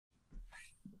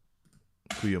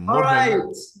Goedemorgen.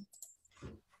 Alright.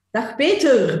 Dag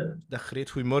Peter. Dag Greet,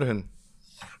 goedemorgen.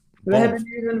 We hebben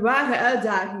hier een ware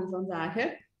uitdaging vandaag, hè?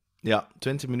 Ja,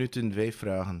 20 minuten, 5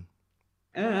 vragen.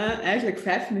 Eigenlijk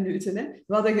 5 minuten, hè?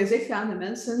 We hadden gezegd aan de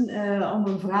mensen om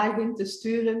een vraag in te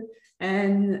sturen.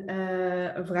 En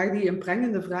een vraag een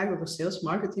prangende vraag over sales,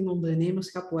 marketing,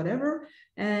 ondernemerschap, whatever.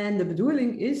 En de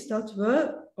bedoeling is dat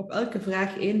we op elke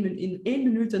vraag in 1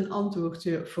 minuut een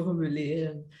antwoordje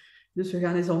formuleren. Dus we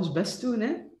gaan eens ons best doen,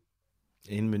 hè?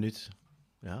 1 minuut.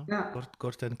 Ja, Ja.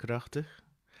 kort en krachtig.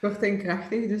 Kort en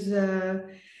krachtig. Dus,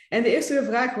 en de eerste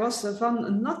vraag was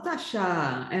van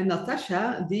Natasha. En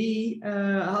Natasha die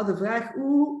had de vraag,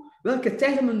 welke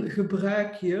termen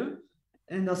gebruik je?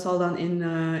 En dat zal dan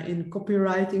in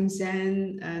copywriting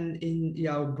zijn en in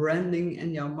jouw branding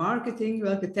en jouw marketing.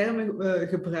 Welke termen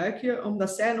gebruik je? Omdat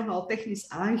zij nogal technisch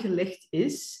aangelegd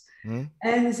is.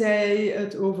 En zij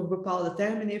het over bepaalde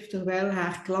termen heeft, terwijl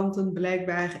haar klanten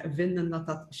blijkbaar vinden dat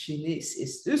dat Chinees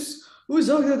is. Dus hoe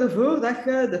zorg je ervoor dat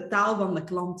je de taal van de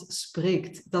klant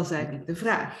spreekt? Dat is eigenlijk de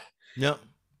vraag. Ja.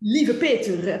 Lieve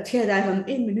Peter, heb jij daar een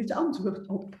 1 minuut antwoord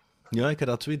op? Ja, ik heb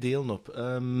daar 2 delen op.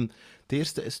 Het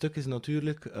eerste stuk is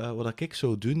natuurlijk, wat ik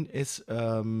zou doen, is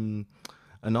een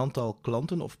aantal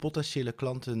klanten of potentiële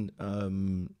klanten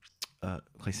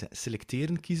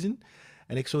selecteren, kiezen.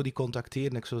 En ik zou die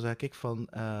contacteren. Ik zou zeggen,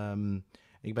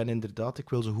 ik ben inderdaad, ik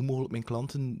wil zo goed mogelijk mijn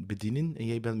klanten bedienen. En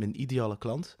jij bent mijn ideale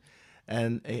klant.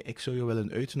 En ik zou je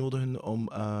willen uitnodigen om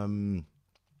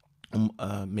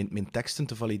mijn teksten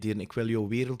te valideren. Ik wil jouw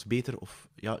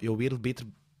wereld beter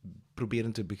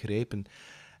proberen te begrijpen.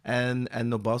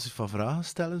 En op basis van vragen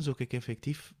stellen, zou ik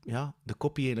effectief de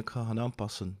copy eigenlijk gaan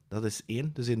aanpassen. Dat is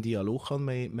 1. Dus in dialoog gaan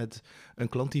met een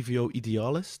klant die voor jou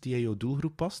ideaal is, die in jouw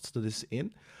doelgroep past. Dat is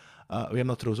 1. We hebben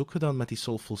dat trouwens ook gedaan met die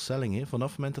soulful selling. Hè. Vanaf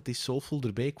het moment dat die soulful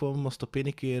erbij kwam, was het op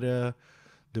een keer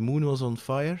the moon was on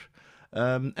fire.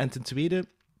 En ten tweede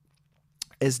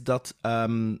is dat,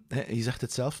 je zegt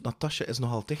het zelf, Natasha is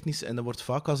nogal technisch en dat wordt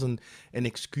vaak als een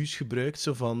excuus gebruikt,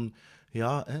 zo van,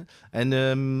 ja, hè.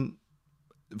 En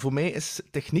voor mij is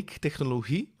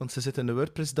technologie, want ze zit in de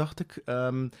WordPress, dacht ik,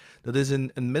 dat is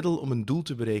een middel om een doel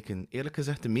te bereiken. Eerlijk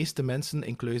gezegd, de meeste mensen,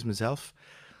 inclusief mezelf,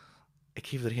 ik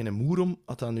geef er geen moer om,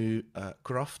 of dat nu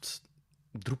Craft,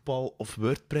 Drupal of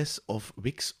WordPress of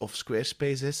Wix of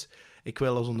Squarespace is. Ik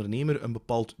wil als ondernemer een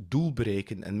bepaald doel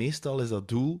bereiken. En meestal is dat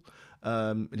doel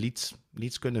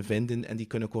leads kunnen vinden en die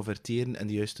kunnen converteren en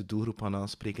de juiste doelgroep gaan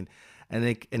aanspreken.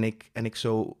 En ik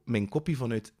zou mijn copy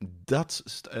vanuit dat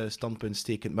standpunt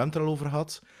steken. We hebben het er al over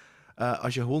gehad.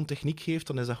 Als je gewoon techniek geeft,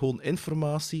 dan is dat gewoon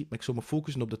informatie. Maar ik zou me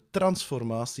focussen op de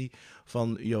transformatie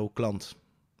van jouw klant.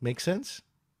 Make sense?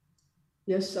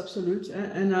 Yes, absoluut.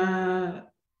 En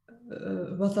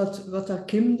wat dat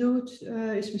Kim doet,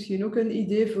 is misschien ook een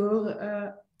idee voor...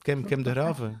 Kim de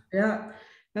Graven. Ja,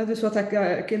 dus wat dat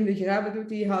Kim de Graven doet,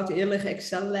 die houdt eerlijk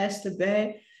Excel-lijsten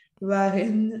bij,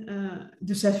 waarin...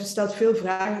 dus hij stelt veel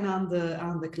vragen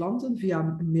aan de klanten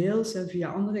via mails en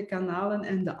via andere kanalen.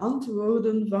 En de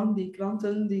antwoorden van die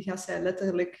klanten, die gaat zij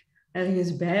letterlijk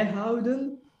ergens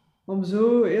bijhouden, om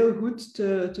zo heel goed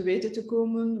te weten te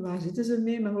komen, waar zitten ze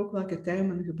mee, maar ook welke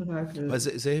termen gebruiken ze. Maar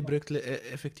zij gebruikt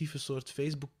effectief een soort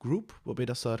Facebook-groep, waarbij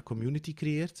dat ze haar community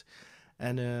creëert.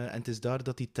 En het is daar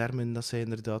dat die termen dat zij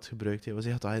inderdaad gebruikt. Want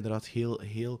zij gaat daar inderdaad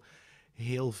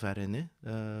heel ver in.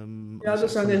 Hè. Ja,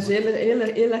 dus dan is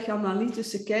heel erg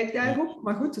analytische kijk daarop.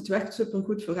 Maar goed, het werkt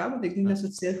supergoed voor haar, want ik denk dat ze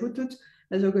het zeer goed doet.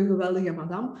 Dat is ook een geweldige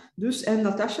madame. Dus, en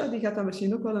Natasha, die gaat dat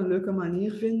misschien ook wel een leuke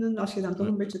manier vinden, als je dan toch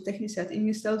een beetje technisch hebt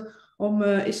ingesteld, om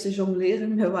eens te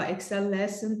jongleren met wat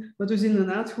Excel-lijsten. Maar dus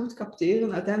inderdaad goed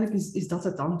capteren. Uiteindelijk is dat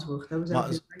het antwoord. Hè.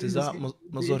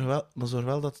 Maar zorg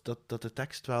wel dat de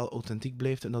tekst wel authentiek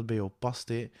blijft en dat bij jou past.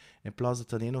 Hè. In plaats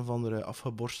dat het een of andere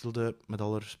afgeborstelde, met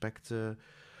alle respect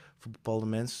voor bepaalde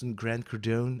mensen, Grant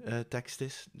Cardone tekst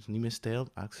is. Dus niet mijn stijl,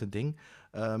 eigenlijk zijn ding.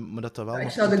 Maar dat wel ik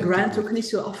zou de Grant ook niet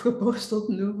zo afgeborsteld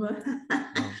noemen.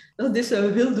 Dat is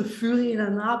een wilde furie,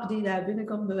 een aap die daar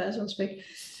binnenkomt, bij wijze van spreken.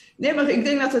 Nee, maar ik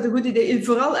denk dat het een goed idee is.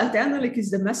 Vooral uiteindelijk is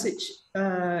de message,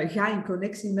 ga in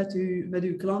connectie met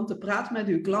uw klanten, praat met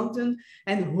uw klanten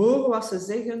en hoor wat ze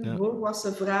zeggen, hoor wat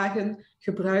ze vragen,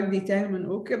 gebruik die termen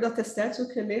ook. Ik heb dat destijds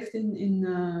ook geleerd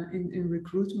in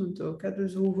recruitment ook. Hè.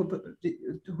 Dus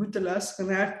goed te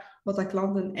luisteren naar wat de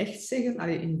klanten echt zeggen.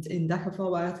 Allee, in dat geval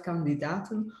waren het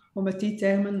kandidaten, om met die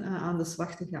termen aan de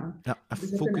slag te gaan. Ja, en dus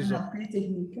focus op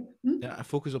techniek. Ja, en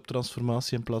focus op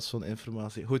transformatie in plaats van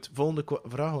informatie. Goed, volgende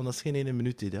vraag, want dat is geen 1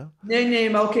 minuut dit, hè? Nee,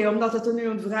 maar oké, omdat het er nu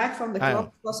een vraag van de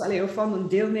klant was, of van een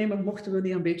deelnemer, mochten we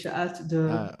die een beetje uit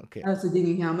de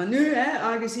dingen gaan. Maar nu,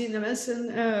 aangezien de mensen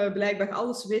blijkbaar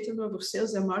alles weten over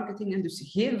sales en marketing en dus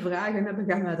geen vragen hebben,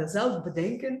 gaan we dat zelf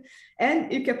bedenken. En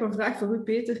ik heb een vraag voor u,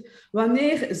 Peter.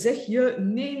 Wanneer zeg je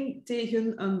nee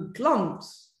tegen een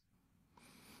klant?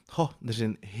 Goh, er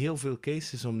zijn heel veel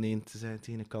cases om nee te zeggen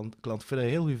tegen een klant. Ik vind dat een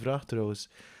heel goede vraag trouwens.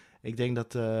 Ik denk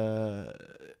dat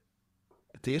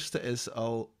het eerste is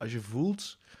al, als je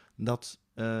voelt dat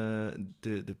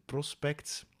de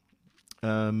prospect,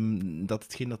 dat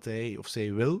hetgeen dat hij of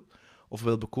zij wil, of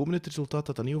wil bekomen het resultaat,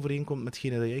 dat dat niet overeenkomt met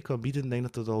hetgeen dat jij kan bieden, denk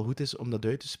dat het al goed is om dat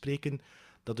uit te spreken,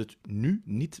 dat het nu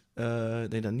niet,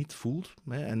 dat je dat niet voelt,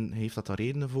 hè, en hij heeft dat daar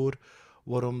redenen voor,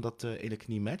 waarom dat eigenlijk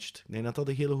niet matcht. Ik denk dat dat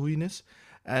een hele goeie is.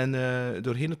 En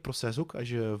doorheen het proces ook, als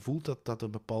je voelt dat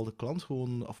een bepaalde klant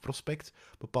gewoon, of prospect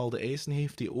bepaalde eisen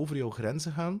heeft die over jouw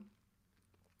grenzen gaan,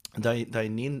 dat je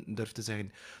nee durft te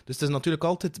zeggen. Dus het is natuurlijk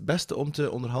altijd het beste om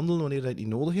te onderhandelen wanneer dat niet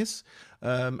nodig is.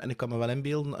 En ik kan me wel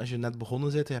inbeelden, als je net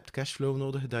begonnen bent, je hebt cashflow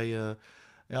nodig, dat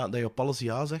je op alles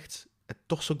ja zegt. En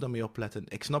toch zou ik daarmee opletten.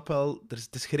 Ik snap wel,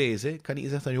 het is grijs, hè. Ik kan niet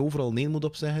zeggen dat je overal nee moet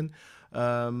op zeggen.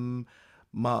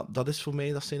 Maar dat is voor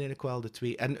mij, dat zijn eigenlijk wel de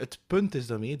twee. En het punt is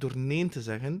daarmee, door nee te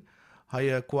zeggen, ga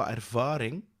je qua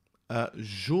ervaring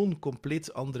zo'n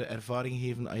compleet andere ervaring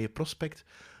geven aan je prospect,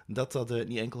 dat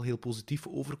niet enkel heel positief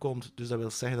overkomt. Dus dat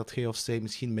wil zeggen dat jij of zij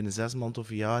misschien binnen 6 maanden of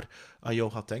een jaar aan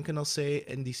jou gaat denken als zij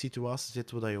in die situatie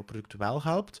zit waar dat jouw product wel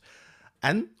helpt.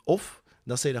 En, of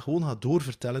dat zij dat gewoon gaat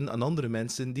doorvertellen aan andere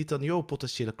mensen die dan jouw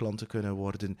potentiële klanten kunnen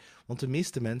worden. Want de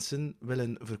meeste mensen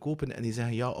willen verkopen en die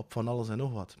zeggen ja op van alles en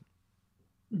nog wat.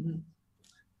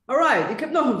 Alright, ik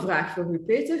heb nog een vraag voor u,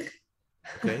 Peter.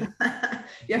 Oké.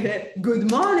 Ja, good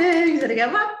morning, ben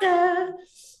jij wakker?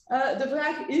 De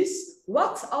vraag is,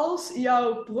 wat als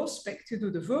jouw prospect, je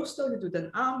doet een voorstel, je doet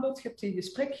een aanbod, je hebt in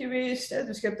gesprek geweest, hè,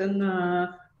 dus je hebt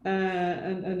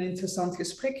een interessant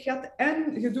gesprek gehad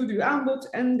en je doet je aanbod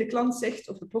en de klant zegt,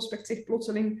 of de prospect zegt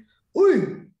plotseling,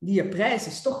 oei, die prijs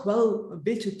is toch wel een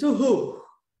beetje te hoog.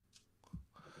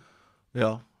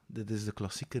 Ja, dit is de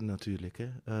klassieker natuurlijk. Hè.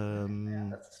 Ja,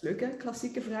 dat is leuk, hè?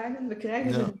 Klassieke vragen. We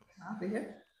krijgen ze regelmatig,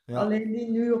 hè? Ja. Alleen niet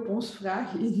nu op ons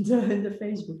vraag in de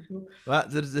Facebookgroep.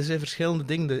 Ja, er zijn verschillende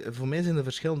dingen. Voor mij zijn er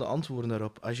verschillende antwoorden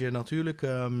daarop. Als je natuurlijk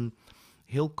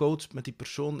heel koud met die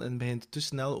persoon en begint te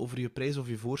snel over je prijs of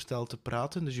je voorstel te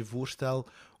praten, dus je voorstel,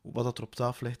 wat dat er op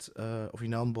tafel ligt, of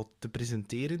je aanbod te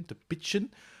presenteren, te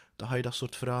pitchen, dan ga je dat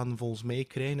soort vragen volgens mij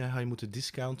krijgen. Dan ga je moeten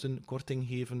discounten, korting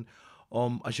geven,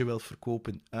 als je wilt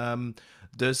verkopen.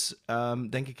 Dus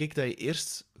denk ik dat je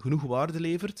eerst genoeg waarde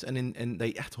levert en dat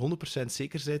je echt 100%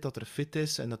 zeker bent dat er fit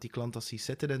is en dat die klant dat ziet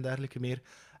zitten en dergelijke meer.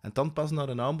 En dan pas naar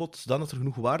een aanbod, dan dat er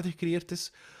genoeg waarde gecreëerd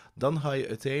is, dan ga je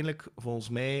uiteindelijk volgens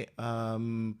mij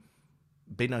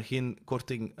bijna geen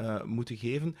korting moeten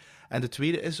geven. En de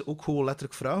tweede is ook gewoon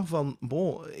letterlijk vragen van,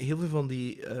 heel veel van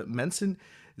die mensen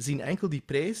zien enkel die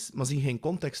prijs, maar zien geen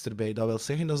context erbij. Dat wil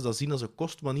zeggen dat ze dat zien als een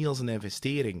kost, maar niet als een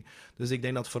investering. Dus ik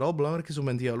denk dat het vooral belangrijk is om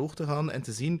in dialoog te gaan en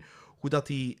te zien hoe dat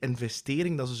die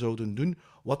investering dat ze zouden doen,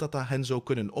 wat dat hen zou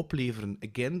kunnen opleveren.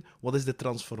 Again, wat is de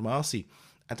transformatie?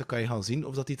 En dan kan je gaan zien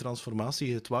of dat die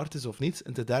transformatie het waard is of niet.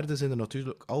 En ten derde zijn er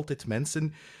natuurlijk altijd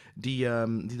mensen die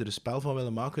er een spel van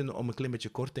willen maken om een klein beetje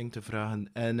korting te vragen.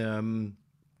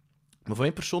 Maar voor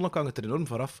mij persoonlijk hangt het er enorm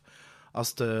vanaf. Als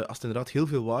het inderdaad heel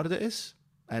veel waarde is,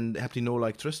 en heb je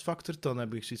no-like-trust factor, dan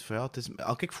heb ik zoiets van, ja,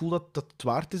 als ik voel dat het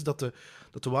waard is, dat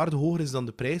de waarde hoger is dan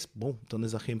de prijs, dan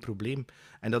is dat geen probleem.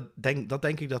 En dat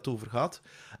denk ik dat het over gaat.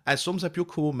 En soms heb je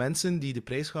ook gewoon mensen die de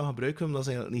prijs gaan gebruiken omdat ze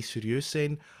eigenlijk niet serieus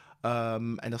zijn.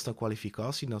 En dat is dan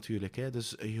kwalificatie natuurlijk. Hè.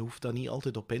 Dus je hoeft daar niet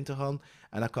altijd op in te gaan.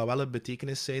 En dat kan wel een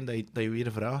betekenis zijn dat je weer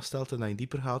een vraag stelt en dat je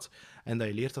dieper gaat. En dat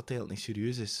je leert dat het eigenlijk niet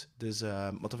serieus is. Dus,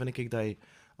 maar dan vind ik dat je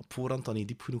op voorhand dan niet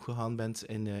diep genoeg gegaan bent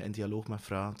in dialoog met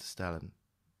vragen te stellen.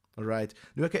 Alright.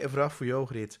 Nu heb ik een vraag voor jou,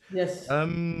 Greet. Yes.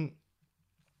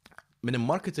 Mijn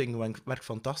marketing werkt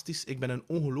fantastisch. Ik ben een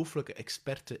ongelooflijke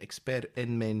expert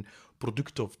in mijn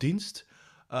product of dienst.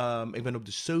 Ik ben op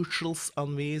de socials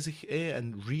aanwezig,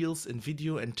 en reels en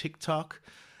video en TikTok.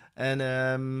 En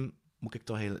moet ik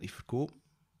toch eigenlijk niet verkopen?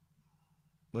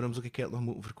 Waarom zou ik eigenlijk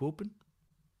nog moeten verkopen?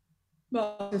 Maar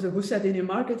als je zo goed zet in je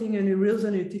marketing en je reels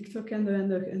en je TikTok en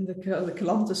de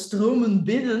klanten stromen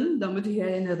binnen, dan moet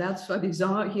je inderdaad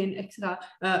sowieso geen extra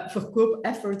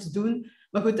verkoop-efforts doen.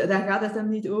 Maar goed, daar gaat het hem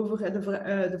niet over.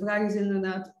 De vraag is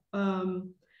inderdaad,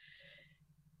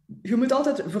 je moet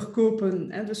altijd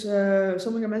verkopen. Hè? Dus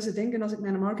sommige mensen denken, als ik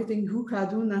mijn marketing goed ga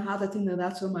doen, dan gaat het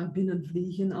inderdaad zomaar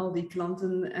binnenvliegen, al die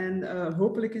klanten. En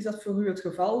hopelijk is dat voor u het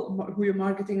geval. Goede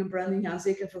marketing en branding gaan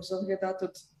zeker voor zorgen dat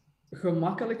het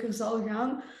gemakkelijker zal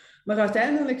gaan. Maar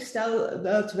uiteindelijk, stel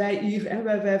dat wij hier,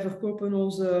 wij verkopen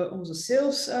onze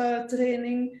sales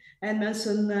training en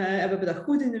mensen hebben dat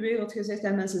goed in de wereld gezegd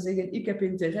en mensen zeggen, ik heb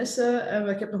interesse,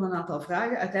 ik heb nog een aantal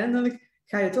vragen. Uiteindelijk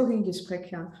ga je toch in gesprek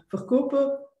gaan.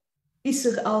 Verkopen is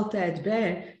er altijd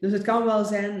bij. Dus het kan wel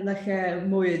zijn dat jij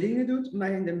mooie dingen doet,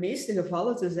 maar in de meeste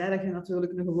gevallen, tenzij dat je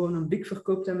natuurlijk gewoon een big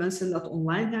verkoopt en mensen dat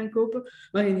online gaan kopen,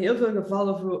 maar in heel veel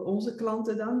gevallen voor onze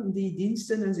klanten dan, die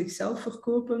diensten en zichzelf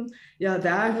verkopen, ja,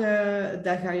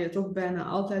 daar ga je toch bijna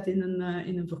altijd in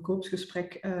een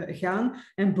verkoopsgesprek gaan.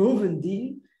 En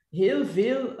bovendien, heel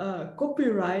veel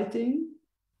copywriting,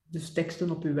 dus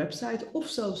teksten op uw website of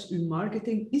zelfs uw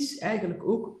marketing, is eigenlijk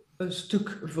ook een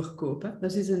stuk verkoop. Hè?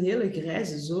 Dat is een hele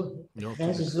grijze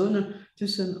zone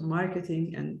tussen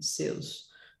marketing en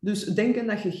sales. Dus denken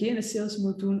dat je geen sales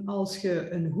moet doen als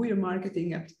je een goede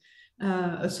marketing hebt.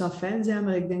 Het zou fijn zijn,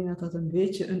 maar ik denk dat dat een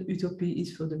beetje een utopie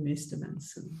is voor de meeste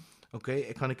mensen. Oké,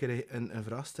 ik ga een keer een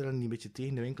vraag stellen die een beetje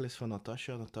tegen de winkel is van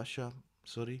Natasha. Natasha,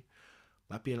 sorry,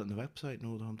 maar heb je een website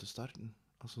nodig om te starten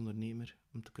als ondernemer,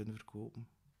 om te kunnen verkopen?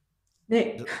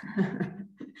 Nee.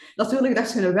 Natuurlijk,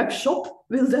 als je een webshop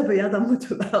wilt hebben, ja, dan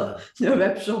moeten we wel een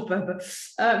webshop hebben.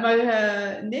 Maar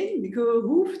nee, je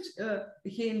hoeft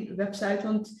geen website.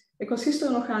 Want ik was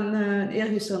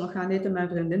eergisteren nog gaan eten met een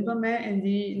vriendin van mij. En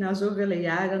die na zoveel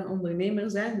jaren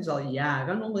ondernemer zijn, dus al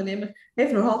jaren ondernemer,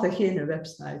 heeft nog altijd geen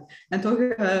website. En toch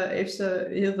heeft ze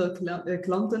heel veel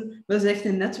klanten. We zijn echt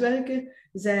een netwerker.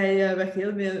 Zij werkt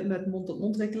heel veel met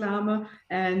mond-tot-mond reclame.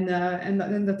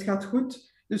 En dat gaat goed.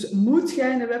 Dus moet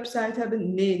jij een website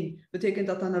hebben? Nee. Betekent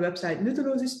dat dan een website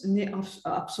nutteloos is? Nee,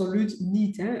 absoluut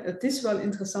niet. Hè. Het is wel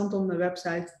interessant om een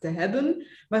website te hebben,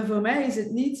 maar voor mij is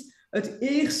het niet het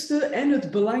eerste en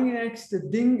het belangrijkste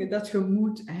ding dat je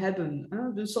moet hebben.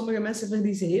 Hè. Dus sommige mensen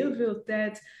verliezen heel veel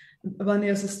tijd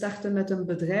wanneer ze starten met een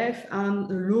bedrijf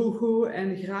aan een logo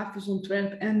en grafisch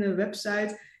ontwerp en een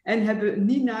website. En hebben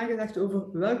niet nagedacht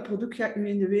over welk product ga ik nu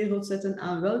in de wereld zetten,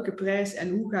 aan welke prijs en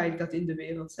hoe ga ik dat in de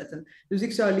wereld zetten. Dus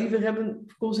ik zou liever hebben,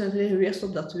 concentreer je eerst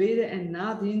op dat tweede en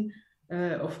nadien,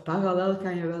 of parallel,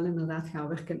 kan je wel inderdaad gaan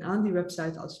werken aan die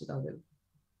website als je dat wil.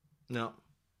 Ja,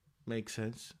 makes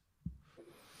sense.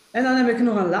 En dan heb ik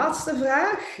nog een laatste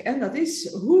vraag en dat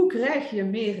is, hoe krijg je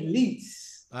meer leads?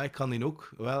 Ik kan die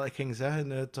ook. Wel, ik ging zeggen,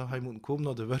 dat ga je moeten komen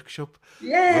naar de workshop.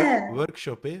 Yeah!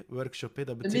 Workshop, hè. Workshop, hè.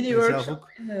 Dat De betekent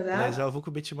mini-workshop, dat je zelf ook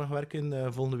een beetje mag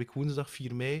werken. Volgende week woensdag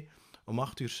 4 mei, om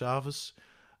 8 uur 's avonds.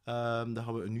 Dan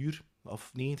gaan we een uur,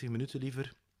 of 90 minuten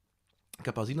liever. Ik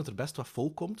heb al gezien dat er best wat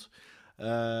vol komt.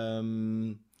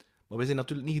 Maar wij zijn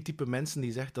natuurlijk niet het type mensen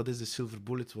die zegt dat is de silver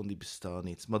bullet, want die bestaan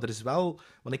niet. Maar er is wel,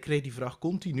 want ik krijg die vraag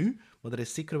continu, maar er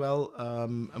is zeker wel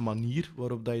een manier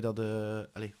waarop dat je dat,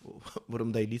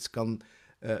 waarom dat je iets kan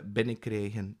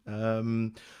binnenkrijgen.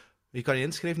 Je kan je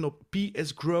inschrijven op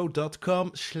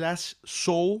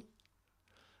psgrow.com/soul.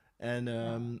 En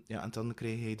dan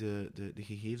krijg je de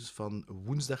gegevens van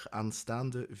woensdag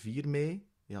aanstaande 4 mei.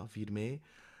 Ja, 4 mei.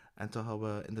 En dan gaan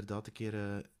we inderdaad een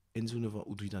keer inzoomen van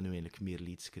hoe doe je dan nu eigenlijk meer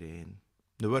leads krijgen.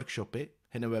 Een workshop, hè?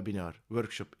 En een webinar.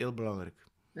 Workshop, heel belangrijk.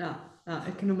 Ja,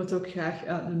 ik noem het ook graag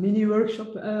een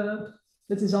mini-workshop.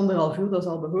 Het is 1,5 uur, dat is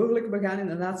al behoorlijk. We gaan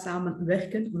inderdaad samen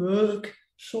werken.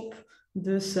 Workshop.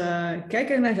 Dus kijk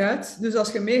er naar uit. Dus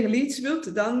als je meer leads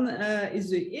wilt, dan is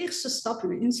de eerste stap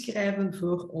je inschrijven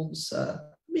voor ons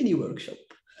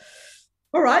mini-workshop.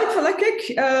 Alright, voilà, kijk.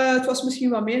 Het was misschien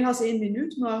wat meer dan 1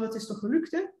 minuut, maar het is toch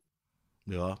gelukt, hè?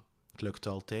 Ja, het lukt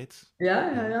altijd.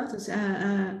 Ja. Dus,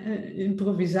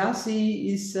 improvisatie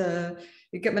is...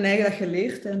 ik heb mijn eigen dat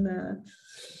geleerd en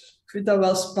ik vind dat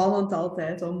wel spannend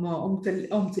altijd om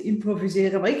te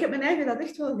improviseren. Maar ik heb mijn eigen dat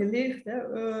echt wel geleerd, hè.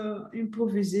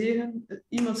 Improviseren.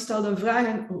 Iemand stelt een vraag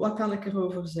en wat kan ik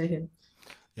erover zeggen?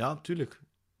 Ja, tuurlijk.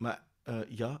 Maar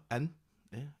ja, en...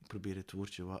 ik probeer het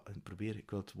woordje... ik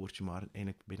wil het woordje maar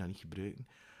eigenlijk bijna niet gebruiken.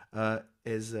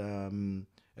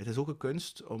 Het is ook een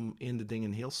kunst om de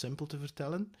dingen heel simpel te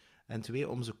vertellen en 2,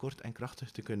 om ze kort en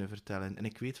krachtig te kunnen vertellen. En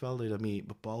ik weet wel dat je daarmee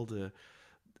bepaalde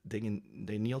dingen,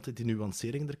 dat je niet altijd die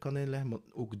nuancering er kan inleggen, maar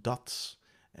ook dat.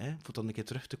 Voor dan een keer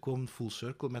terug te komen, full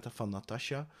circle met dat van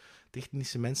Natasha.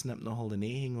 Technische mensen hebben nogal de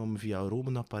neiging om via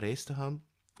Rome naar Parijs te gaan,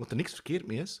 wat er niks verkeerd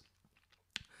mee is.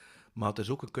 Maar het is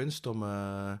ook een kunst om,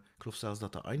 ik geloof zelfs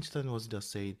dat de Einstein was die dat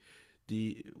zei,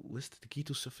 hoe is het? The key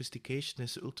to sophistication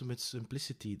is ultimate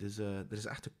simplicity. Dus er is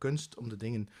echt een kunst om de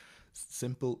dingen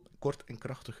simpel, kort en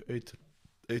krachtig uit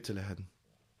te leggen.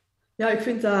 Ja, ik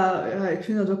vind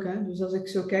dat ook. Hè. Dus als ik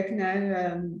zo kijk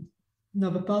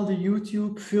naar bepaalde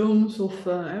YouTube-films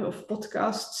of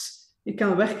podcasts, ik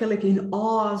kan werkelijk in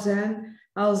awe zijn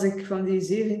als ik van die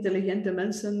zeer intelligente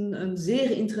mensen een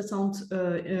zeer interessant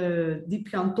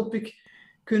diepgaand topic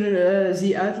kunnen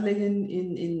zie uitleggen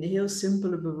in heel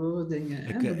simpele bewoordingen.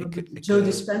 Hè? Bijvoorbeeld Joe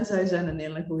Dispenza is daar een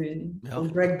hele goeie in. Ja,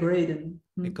 Of Greg Braden.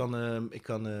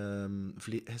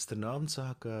 gisteravond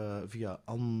zag ik via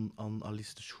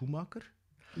Alice de Schoenmaker,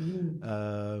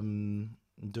 Mm.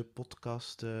 de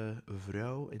podcast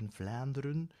Vrouw in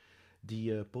Vlaanderen,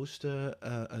 die postte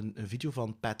een video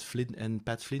van Pat Flynn. En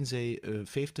Pat Flynn zei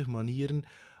 50 manieren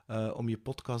om je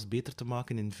podcast beter te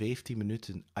maken in 15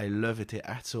 minuten. I love it. Hè.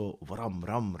 Echt zo ram,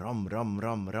 ram, ram, ram,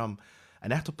 ram, ram.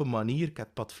 En echt op een manier, ik heb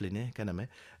Pat Flynn, hè, ik ken hem. Hè.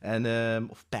 En,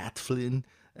 of Pat Flynn.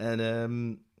 En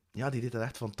ja, die deed dat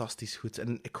echt fantastisch goed.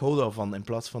 En ik hou daarvan, in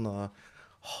plaats van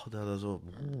dat zo...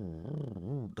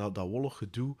 Dat wollig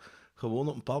gedoe. Gewoon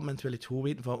op een bepaald moment wil je het gewoon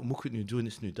weten van, hoe moet ik het nu doen?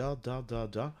 Is het nu dat?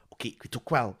 Oké, ik weet ook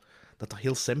wel dat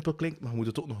heel simpel klinkt, maar je moet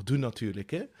het ook nog doen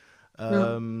natuurlijk, hè.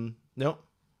 Ja. Ja.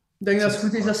 Ik denk dat het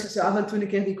goed is als je zo af en toe een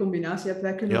keer die combinatie hebt.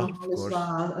 Wij kunnen Ja, nog wel eens of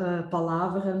wat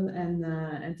palaveren. En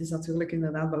het is natuurlijk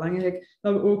inderdaad belangrijk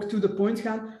dat we ook to the point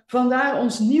gaan. Vandaar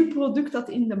ons nieuw product dat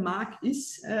in de maak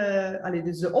is.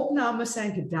 Dus de opnames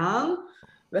zijn gedaan.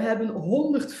 We hebben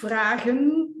 100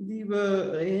 vragen die we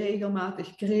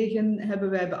regelmatig kregen, hebben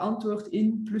wij beantwoord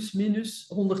in plus minus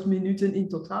 100 minuten in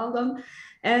totaal dan.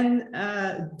 En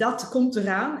dat komt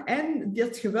eraan. En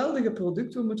dat geweldige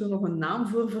product, we moeten er nog een naam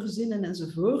voor verzinnen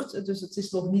enzovoort. Dus het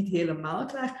is nog niet helemaal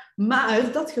klaar.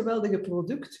 Maar dat geweldige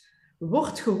product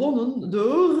wordt gewonnen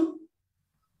door...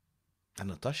 En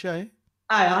Natasja, hè?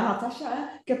 Ah ja, Natasja. Hè?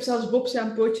 Ik heb zelfs Bob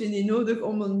zijn pootje niet nodig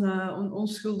om een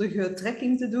onschuldige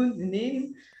trekking te doen.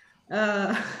 Nee.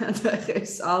 Er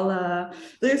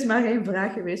is maar één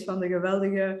vraag geweest van de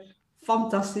geweldige,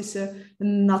 fantastische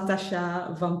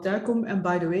Natasja van Tuikom. En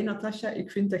by the way, Natasja,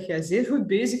 ik vind dat jij zeer goed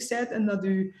bezig bent en dat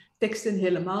uw teksten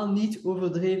helemaal niet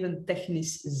overdreven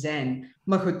technisch zijn.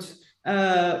 Maar goed,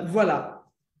 voilà.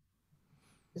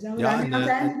 Zijn we daar nu aan het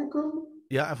einde gekomen?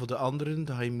 Ja, en voor de anderen,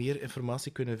 dan ga je meer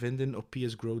informatie kunnen vinden op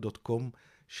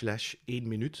psgrow.com/1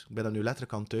 minuut. Ik ben dat nu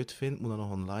letterlijk aan het uitvinden, moet dat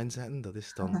nog online zetten. Dat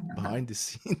is dan behind the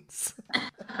scenes.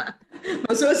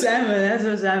 Maar zo zijn we, hè?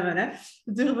 Zo zijn we, hè?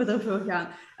 We durven ervoor gaan.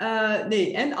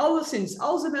 Nee, en alleszins,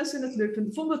 als de mensen het leuk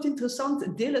vinden, vonden het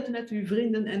interessant, deel het met uw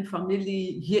vrienden en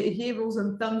familie. Geef ons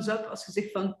een thumbs up als je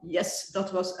zegt van yes,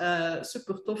 dat was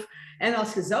super tof. En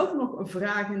als je zelf nog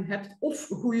vragen hebt of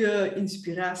goede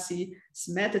inspiratie,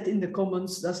 smijt het in de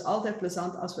comments. Dat is altijd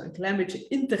plezant als we een klein beetje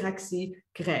interactie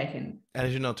krijgen. En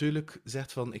als je natuurlijk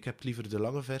zegt van, ik heb liever de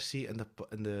lange versie en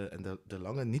de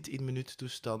lange niet 1 minuut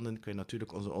toestanden, kun je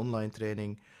natuurlijk onze online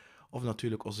training of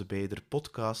natuurlijk onze beide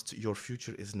podcasts, Your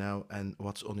Future is Now en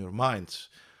What's on Your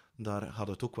Mind. Daar gaat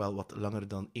het ook wel wat langer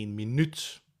dan 1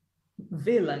 minuut.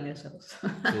 Veel langer zelfs.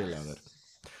 Veel langer.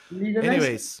 Lieve Anyways,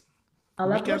 mensen, à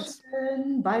la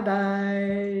prochaine. Bye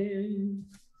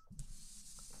bye.